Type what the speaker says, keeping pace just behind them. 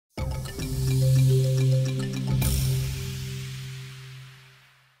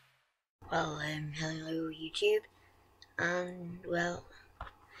Hello YouTube, and well,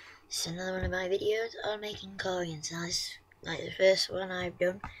 it's another one of my videos on making coins. Now this is like the first one I've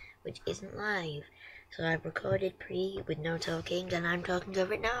done, which isn't live. So I've recorded with no talking, and I'm talking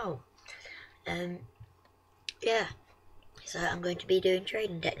over it now. Yeah, so I'm going to be doing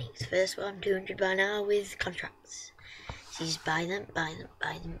trading techniques. First one, 200 by now with contracts. So you just buy them,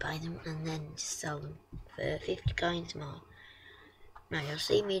 and then just sell them for 50 coins more. Now you'll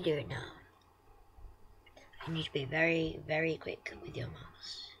see me do it now. You need to be very, very quick with your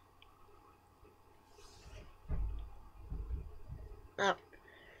mouse. Now,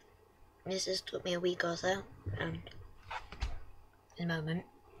 this has took me a week or so, and at the moment,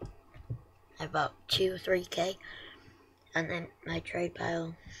 I have about 2 or 3k, and then my trade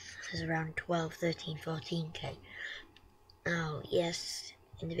pile is around 12, 13, 14k. Now, yes,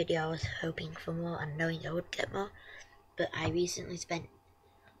 in the video I was hoping for more and knowing I would get more, but I recently spent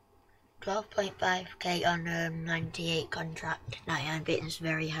 12.5k on 98 contract, 99 fitness,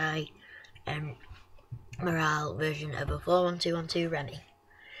 very high morale version of a 41212 Remy.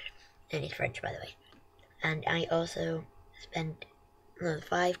 And it's French, by the way. And I also spent another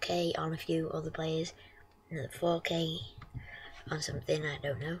 5k on a few other players, another 4k on something I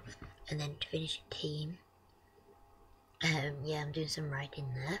don't know, and then to finish a team. Yeah, I'm doing some writing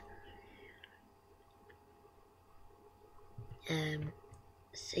there.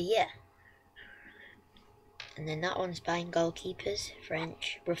 So yeah. And then that one's buying goalkeepers,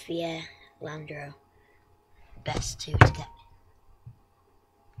 French, Ruffier, Landreau. Best two to get.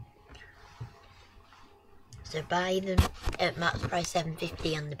 So buy them at max price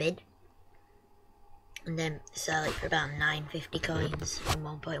 750 on the bid. And then sell it for about 950 coins and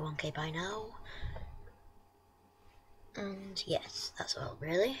 1.1k by now. And yes, that's all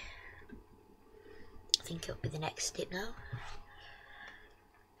really. I think it'll be the next step now.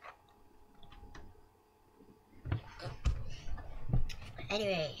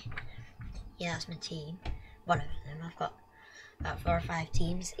 Anyway, yeah, that's my team. One of them. I've got about 4 or 5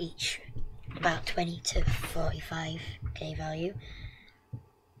 teams, each about 20 to 45k value.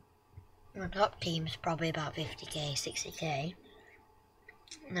 My top team's probably about 50k, 60k.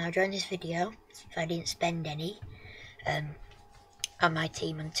 Now during this video, if I didn't spend any on my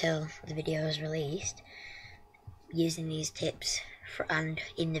team until the video is released, using these tips and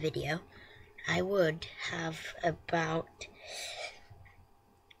in the video, I would have about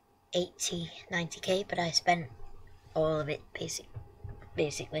 80, 90k, but I spent all of it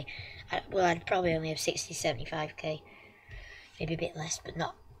basically. I'd probably only have 60, 75k, maybe a bit less, but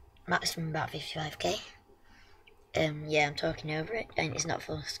not maximum about 55k. Yeah, I'm talking over it, and it's not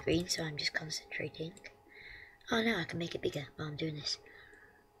full screen, so I'm just concentrating. Oh no, I can make it bigger while I'm doing this.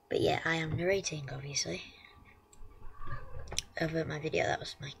 But yeah, I am narrating, obviously. Over my video, that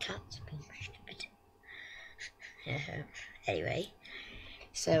was my cat being stupid. Anyway.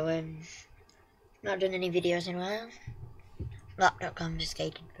 So, not done any videos in a while. Laptop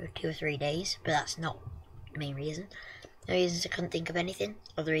confiscated for 2 or 3 days, but that's not the main reason. The reasons I couldn't think of anything.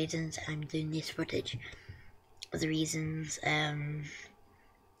 Other reasons I'm doing this footage. Other reasons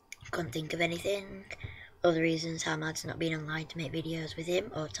couldn't think of anything. Other reasons Hamad's not been online to make videos with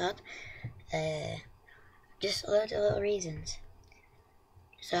him or Todd. Just a load of little reasons.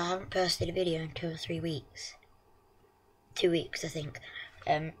 So I haven't posted a video in 2 or 3 weeks. 2 weeks, I think.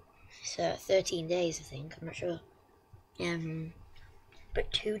 So 13 days, I think, I'm not sure.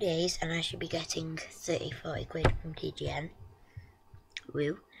 But 2 days and I should be getting 30, 40 quid from TGN.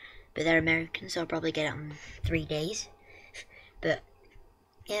 Woo. But they're American, so I'll probably get it on 3 days. But,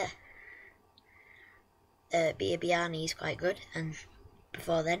 yeah. Biabiani is quite good, and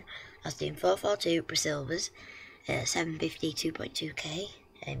before then, I was doing 442 Brasilvers, 750, 2.2k,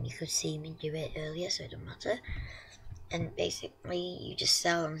 and you could see me do it earlier, so it doesn't matter. And basically, you just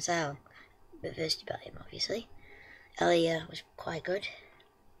sell and sell. But first you buy him, obviously. Elia was quite good.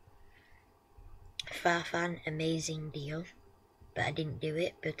 Farfan, amazing deal. But I didn't do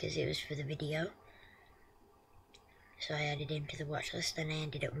it because it was for the video. So I added him to the watch list and I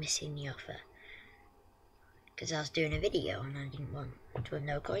ended up missing the offer. Because I was doing a video and I didn't want to have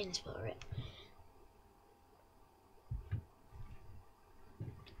no coins for it.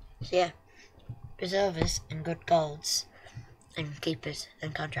 So yeah. Reservers and good golds and keepers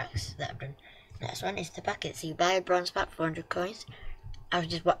and contracts that I've done. Next one is the packet. So you buy a bronze pack for 400 coins. I was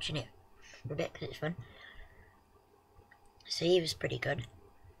just watching it for a bit because it's fun. So he was pretty good.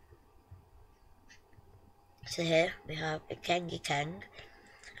 So here we have a Kengi Kang.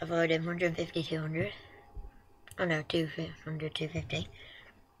 I've ordered him 150, 200. Oh no, 200, 250.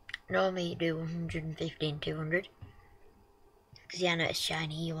 Normally you do 115, 200. because yeah, I know it's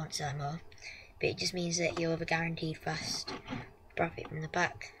shiny, you want to sell more, but it just means that you'll have a guaranteed fast profit from the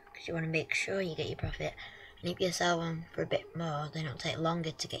pack, because you want to make sure you get your profit, and if you sell one for a bit more, then it'll take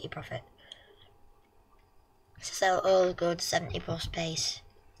longer to get your profit. So sell all good 70 plus pace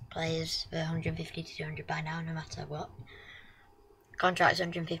players for 150 to 200 by now, no matter what. Contracts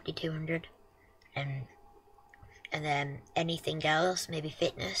 150, 200, and then anything else, maybe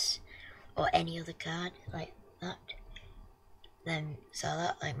fitness or any other card like that, then sell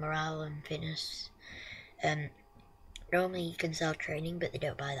that, like morale and fitness. Normally you can sell training, but they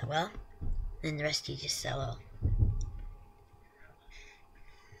don't buy that well, then the rest you just sell all.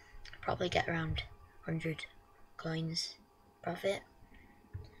 Probably get around 100 coins profit.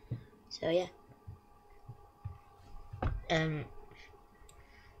 So yeah,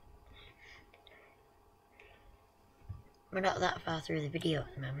 we're not that far through the video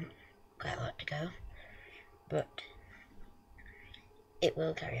at the moment, quite a lot to go, but it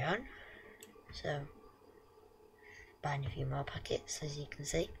will carry on. So buying a few more packets, as you can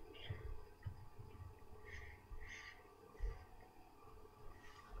see.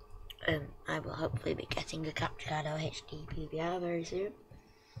 I will hopefully be getting a capture card or HD PVR very soon,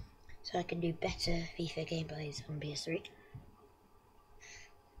 so I can do better FIFA gameplays on PS3.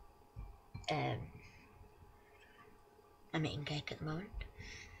 I'm eating cake at the moment.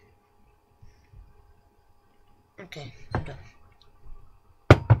 Okay, I'm done.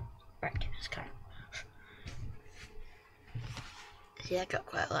 Right, let's carry on. See, I got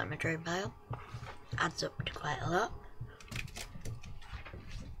quite a lot in my trade pile. Adds up to quite a lot.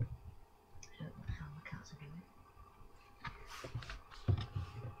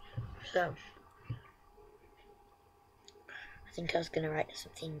 So, I think I was going to write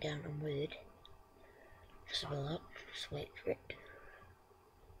something down on Word. Just have a look, just wait for it.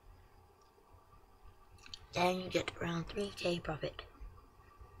 Then you get around 3k profit.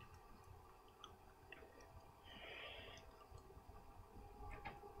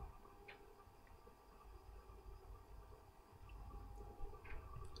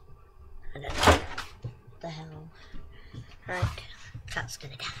 I don't know what the hell. Right, cat's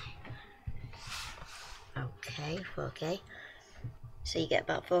gonna die. Okay, 4k. So you get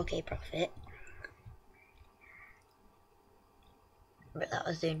about 4k profit. But that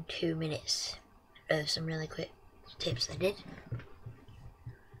was doing 2 minutes of some really quick tips I did.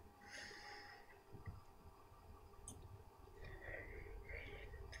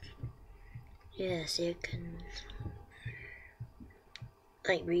 Yeah, so you can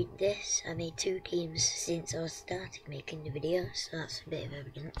like read this. I made 2 teams since I was starting making the video, so that's a bit of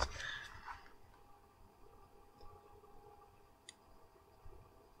evidence.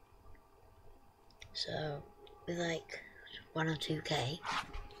 So with like 1 or 2k,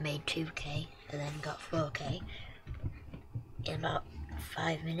 made 2k and then got 4k in about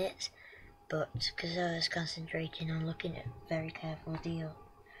 5 minutes, but because I was concentrating on looking at very careful deals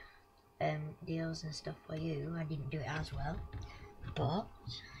and stuff for you, I didn't do it as well. But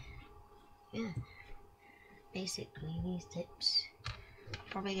yeah, basically these tips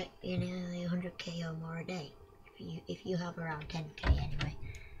probably get you nearly 100k or more a day. If you have around 10k anyway,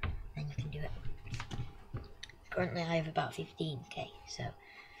 then you can do it. Currently I have about 15k, so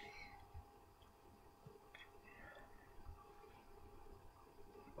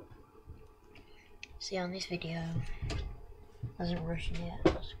see on this video I wasn't rushing it.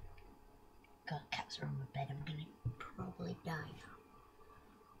 Got cats are on my bed, I'm gonna probably die now.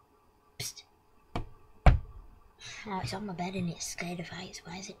 Psst. Oh, it's on my bed and it's scared of heights.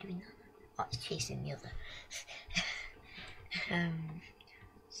 Why is it doing that? Oh, it's chasing the other.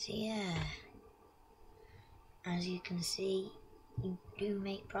 So yeah, as you can see, you do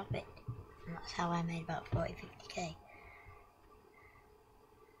make profit, and that's how I made about 40-50k.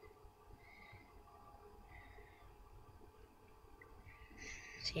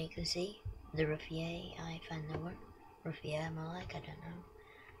 So you can see the Ruffier, I found the one. Ruffier, more like, I don't know.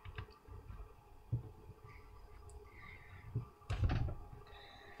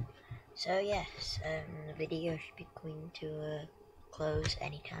 So yes, the video should be coming to a close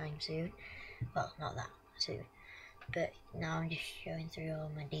anytime soon. Well, not that soon, but now I'm just showing through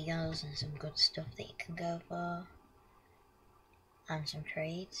all my deals and some good stuff that you can go for, and some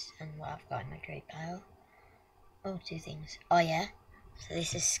trades and what I've got in my trade pile. Oh, 2 things. Oh yeah, so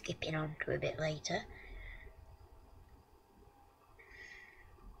this is skipping on to a bit later.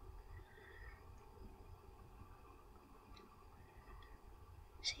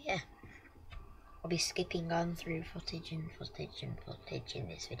 So yeah, I'll be skipping on through footage in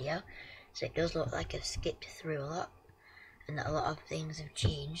this video, so it does look like I've skipped through a lot, and that a lot of things have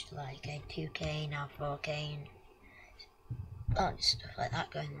changed, like 2k, now 4k, and Oh, just stuff like that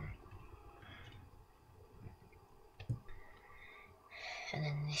going on. And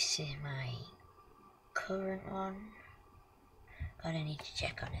then this is my current one. God, I need to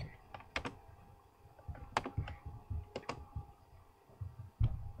check on him.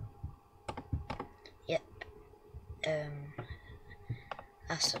 Yep.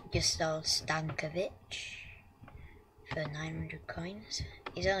 I just sold zSOULZx for 900 coins.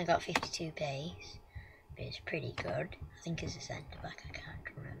 He's only got 52 pace, but it's pretty good. I think he's a centre back, I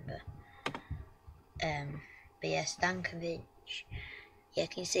can't remember. But yeah, zSOULZx. Yeah,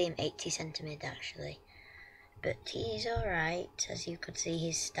 can you see him 80 centimetre actually. But he's alright, as you could see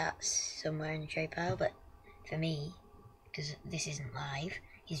his stats somewhere in the trade pile, but for me, because this isn't live,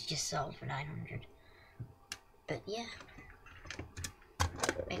 he's just sold for 900. But yeah,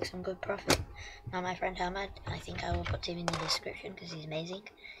 make some good profit. Now my friend Hamad, I think I will put him in the description because he's amazing.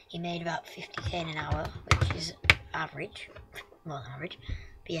 He made about 50k in an hour, which is average, more than average.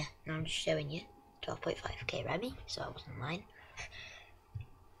 But yeah, now I'm just showing you 12.5k Remy, so I wasn't lying.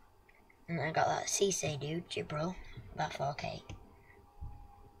 And I got that CC dude, Gibril, about 4k.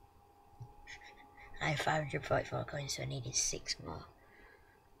 I have 544 coins, so I needed 6 more.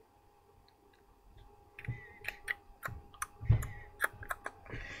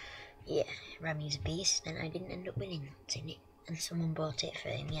 Yeah, Remy's a beast, and I didn't end up winning that in it. And someone bought it for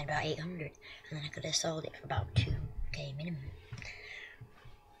me at about 800, and then I could have sold it for about 2k minimum.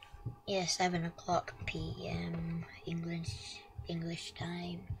 Yeah, 7 o'clock PM English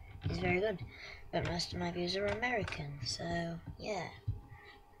time is very good, but most of my viewers are American, so yeah.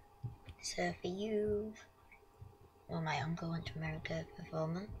 So for you, well, my uncle went to America for 4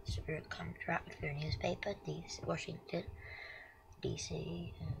 months for a contract for a newspaper, Washington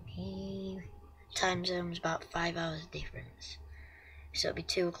DC. Time zone's about 5 hours difference, so it'll be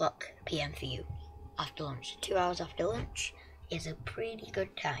 2 o'clock PM for you after lunch. 2 hours after lunch is a pretty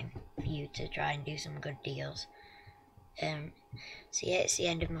good time for you to try and do some good deals. So yeah, it's the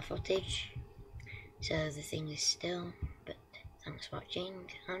end of my footage, so the thing is still, but thanks for watching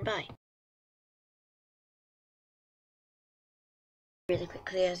and bye. Really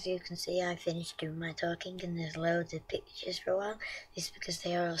quickly, as you can see, I finished doing my talking and there's loads of pictures for a while. This is because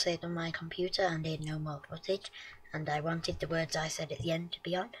they are all saved on my computer and I had no more footage, and I wanted the words I said at the end to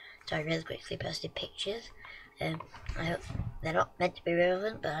be on, so I really quickly posted pictures. I hope they're not meant to be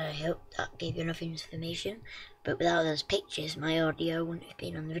relevant, but I hope that gave you enough information. But without those pictures, my audio wouldn't have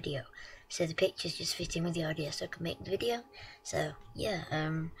been on the video, so the pictures just fit in with the audio so I could make the video. So yeah,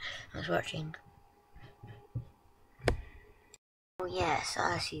 thanks for watching. Oh yes,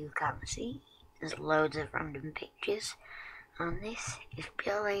 as you can see, there's loads of random pictures on this. It's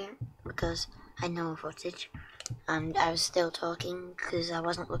purely because I had no footage and I was still talking because I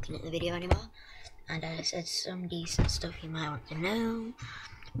wasn't looking at the video anymore, and I said some decent stuff you might want to know,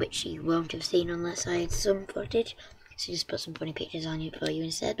 which you won't have seen unless I had some footage, so just put some funny pictures on it for you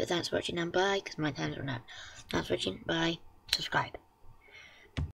instead. But thanks for watching and bye, because my time's run out. Thanks for watching, bye, subscribe.